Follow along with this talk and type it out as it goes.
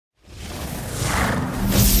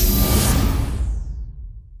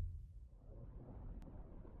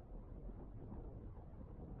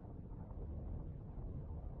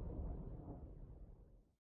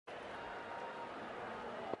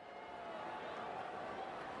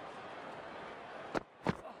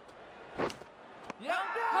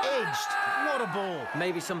Edged. What a ball.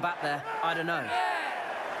 Maybe some bat there. I don't know.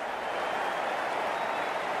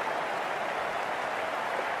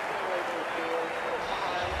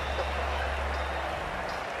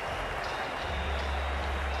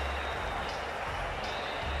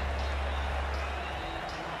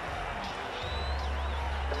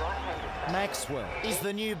 Maxwell is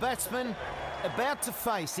the new batsman, about to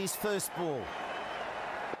face his first ball.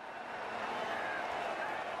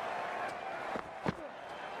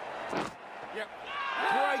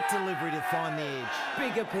 Great delivery to find the edge.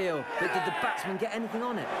 Big appeal, but did the batsman get anything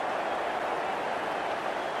on it?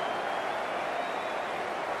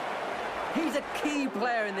 He's a key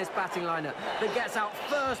player in this batting lineup that gets out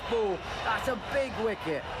first ball. That's a big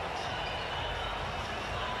wicket.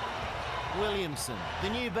 Williamson, the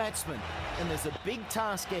new batsman, and there's a big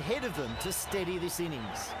task ahead of them to steady this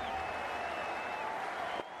innings.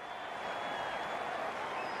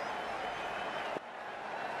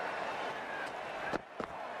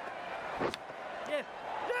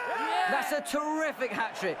 That's a terrific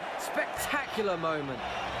hat-trick. Spectacular moment.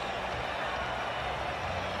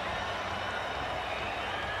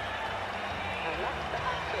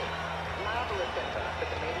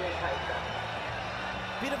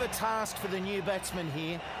 Bit of a task for the new batsman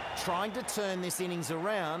here, trying to turn this innings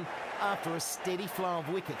around after a steady flow of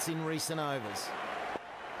wickets in recent overs.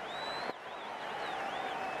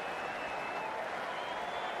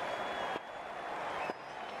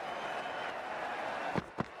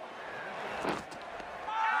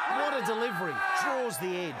 What a delivery, draws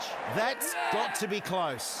the edge. That's got to be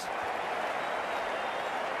close.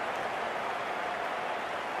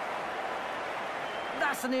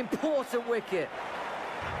 That's an important wicket.